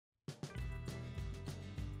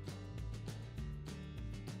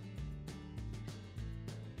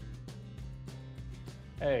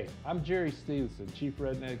Hey, I'm Jerry Stevenson, Chief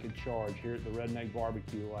Redneck in Charge here at the Redneck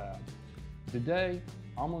BBQ Lab. Today,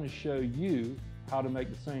 I'm going to show you how to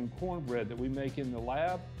make the same cornbread that we make in the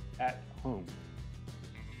lab at home.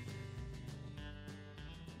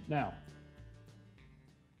 Now,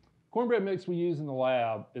 cornbread mix we use in the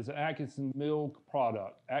lab is an Atkinson Mill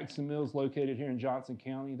product. Atkinson Mill is located here in Johnson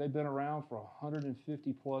County. They've been around for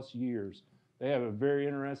 150 plus years. They have a very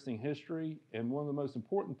interesting history, and one of the most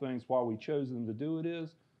important things why we chose them to do it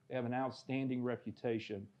is they have an outstanding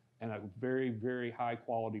reputation and a very, very high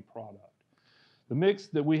quality product. The mix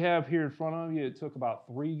that we have here in front of you, it took about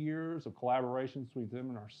 3 years of collaboration between them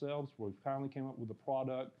and ourselves where we finally came up with a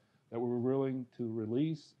product that we were willing to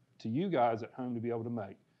release to you guys at home to be able to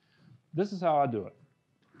make. This is how I do it.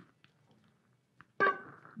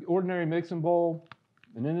 The ordinary mixing bowl,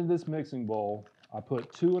 and into this mixing bowl, I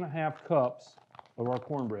put 2.5 cups of our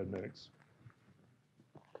cornbread mix.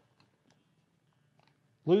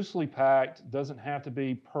 Loosely packed, doesn't have to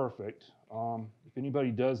be perfect. If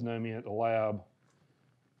anybody does know me at the lab,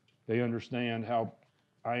 they understand how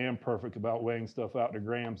I am perfect about weighing stuff out to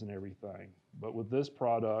grams and everything. But with this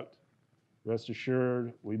product, rest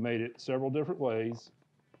assured, we made it several different ways,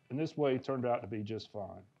 and this way turned out to be just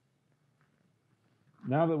fine.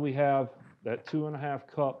 Now that we have that 2.5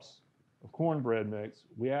 cups of cornbread mix,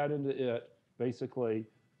 we add into it basically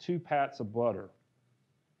 2 pats of butter,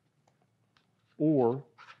 or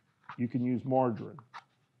you can use margarine.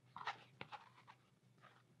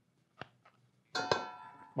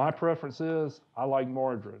 My preference is I like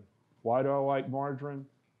margarine. Why do I like margarine?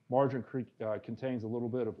 Margarine contains a little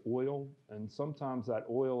bit of oil, and sometimes that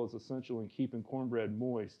oil is essential in keeping cornbread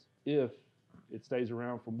moist if it stays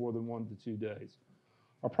around for more than 1 to 2 days.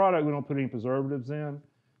 Our product, we don't put any preservatives in,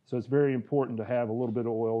 so it's very important to have a little bit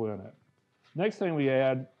of oil in it. Next thing we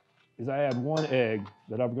add is I add 1 egg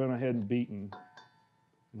that I've gone ahead and beaten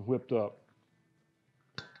and whipped up.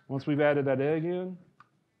 Once we've added that egg in,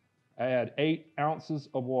 I add 8 ounces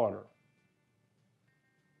of water.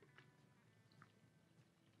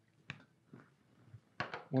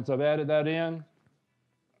 Once I've added that in,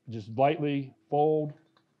 just lightly fold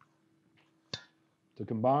to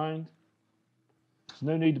combine. There's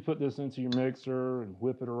no need to put this into your mixer and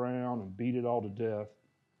whip it around and beat it all to death,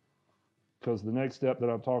 because the next step that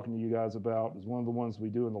I'm talking to you guys about is one of the ones we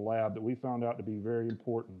do in the lab that we found out to be very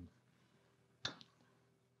important.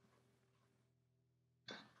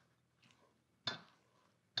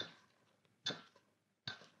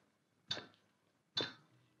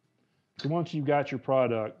 So once you've got your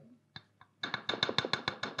product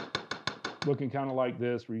looking kind of like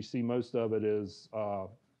this, where you see most of it is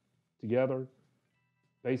together,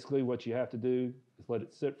 basically what you have to do is let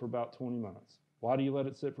it sit for about 20 minutes. Why do you let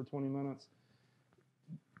it sit for 20 minutes?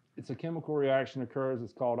 It's a chemical reaction occurs,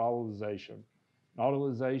 it's called autolyzation.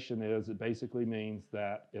 Autolyzation it basically means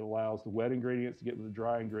that it allows the wet ingredients to get with the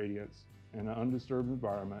dry ingredients in an undisturbed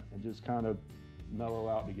environment and just kind of mellow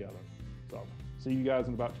out together. So, see you guys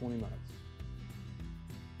in about 20 minutes.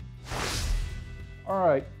 All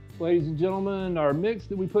right, ladies and gentlemen, our mix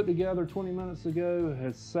that we put together 20 minutes ago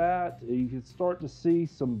has sat. You can start to see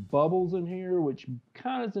some bubbles in here, which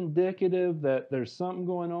kind of is indicative that there's something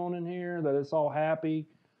going on in here, that it's all happy.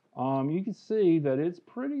 You can see that it's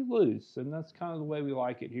pretty loose, and that's kind of the way we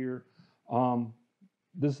like it here.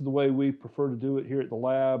 This is the way we prefer to do it here at the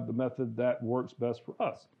lab, the method that works best for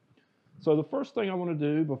us. So the first thing I want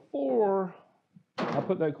to do before I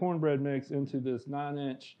put that cornbread mix into this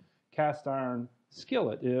 9-inch cast iron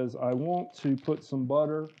skillet is I want to put some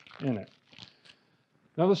butter in it.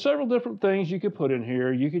 Now there's several different things you could put in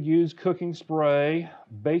here. You could use cooking spray,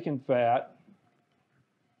 bacon fat.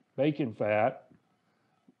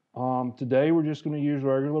 Today we're just going to use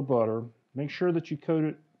regular butter. Make sure that you coat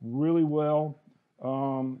it really well.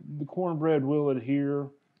 The cornbread will adhere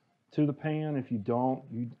to the pan. If you don't,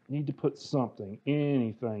 you need to put something,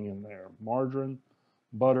 anything in there. Margarine,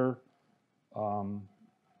 butter,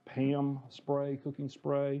 Pam spray, cooking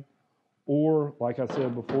spray, or like I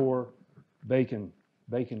said before, bacon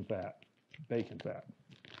fat.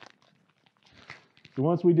 So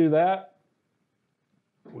once we do that,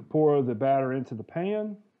 we pour the batter into the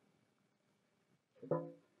pan.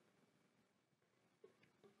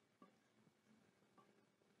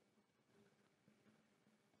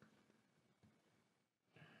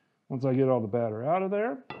 Once I get all the batter out of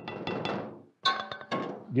there,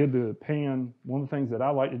 give the pan, one of the things that I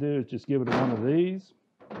like to do is just give it one of these,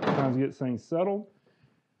 sometimes get things settled.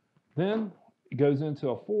 Then it goes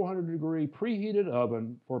into a 400-degree preheated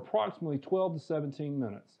oven for approximately 12 to 17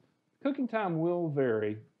 minutes. Cooking time will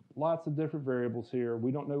vary, lots of different variables here.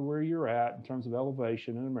 We don't know where you're at in terms of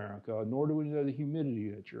elevation in America, nor do we know the humidity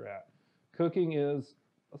that you're at. Cooking is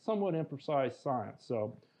a somewhat imprecise science.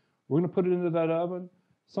 So we're going to put it into that oven.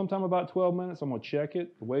 Sometime about 12 minutes, I'm going to check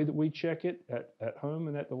it. The way that we check it at home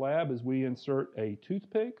and at the lab is we insert a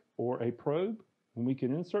toothpick or a probe. When we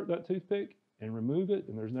can insert that toothpick and remove it,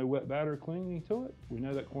 and there's no wet batter clinging to it, we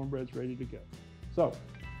know that cornbread's ready to go. So,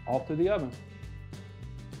 off to the oven.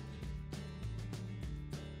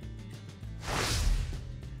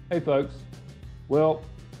 Hey folks, well,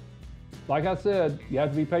 like I said, you have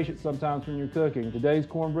to be patient sometimes when you're cooking. Today's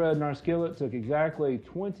cornbread in our skillet took exactly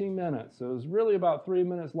 20 minutes. So it was really about 3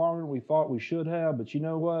 minutes longer than we thought we should have. But you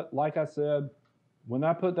know what? Like I said, when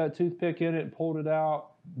I put that toothpick in it and pulled it out,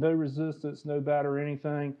 no resistance, no batter or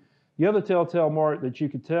anything. The other telltale mark that you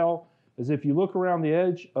could tell is if you look around the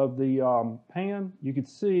edge of the pan, you could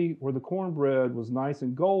see where the cornbread was nice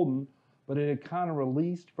and golden, but it had kind of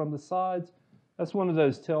released from the sides. That's one of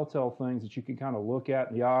those telltale things that you can kind of look at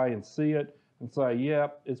in the eye and see it and say,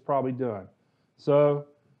 yep, it's probably done. So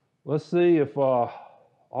let's see if all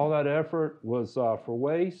that effort was for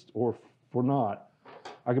waste or for not.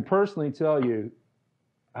 I can personally tell you,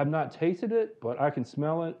 I've not tasted it, but I can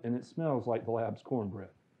smell it, and it smells like the lab's cornbread.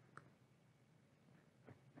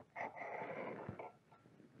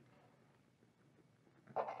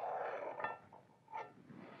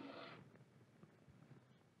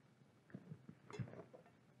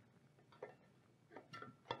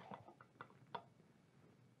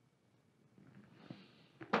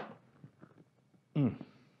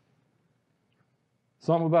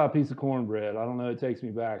 Something about a piece of cornbread, I don't know, it takes me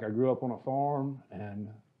back. I grew up on a farm, and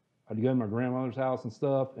I'd go to my grandmother's house and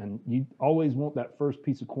stuff, and you always want that first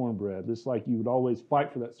piece of cornbread, just like you would always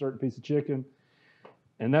fight for that certain piece of chicken.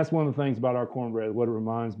 And that's one of the things about our cornbread, what it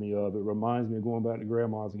reminds me of. It reminds me of going back to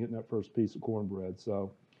grandma's and getting that first piece of cornbread.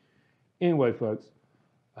 So anyway, folks,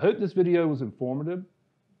 I hope this video was informative.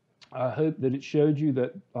 I hope that it showed you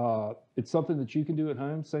that it's something that you can do at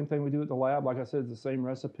home. Same thing we do at the lab. Like I said, it's the same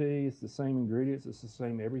recipe, it's the same ingredients, it's the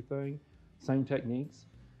same everything, same techniques.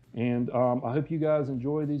 And I hope you guys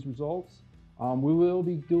enjoy these results. We will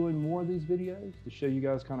be doing more of these videos to show you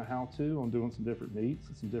guys kind of how to on doing some different meats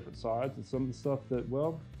and some different sides and some of the stuff that,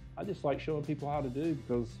 well, I just like showing people how to do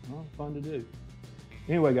because, well, it's fun to do.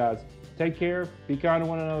 Anyway, guys, take care, be kind to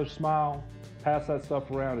one another, smile, pass that stuff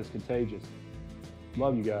around, it's contagious.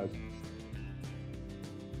 Love you guys.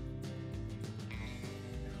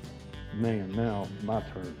 Man, now my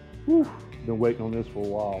turn. Whew, been waiting on this for a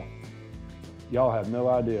while. Y'all have no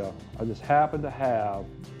idea. I just happened to have,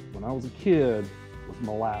 when I was a kid, was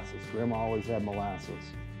molasses. Grandma always had molasses.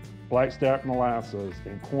 Black stack molasses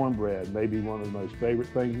and cornbread may be one of the most favorite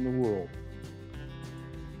things in the world.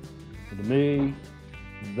 And to me,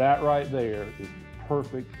 that right there is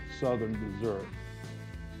perfect Southern dessert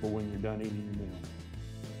for when you're done eating your meal.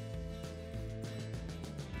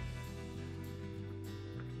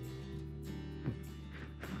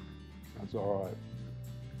 That's all right.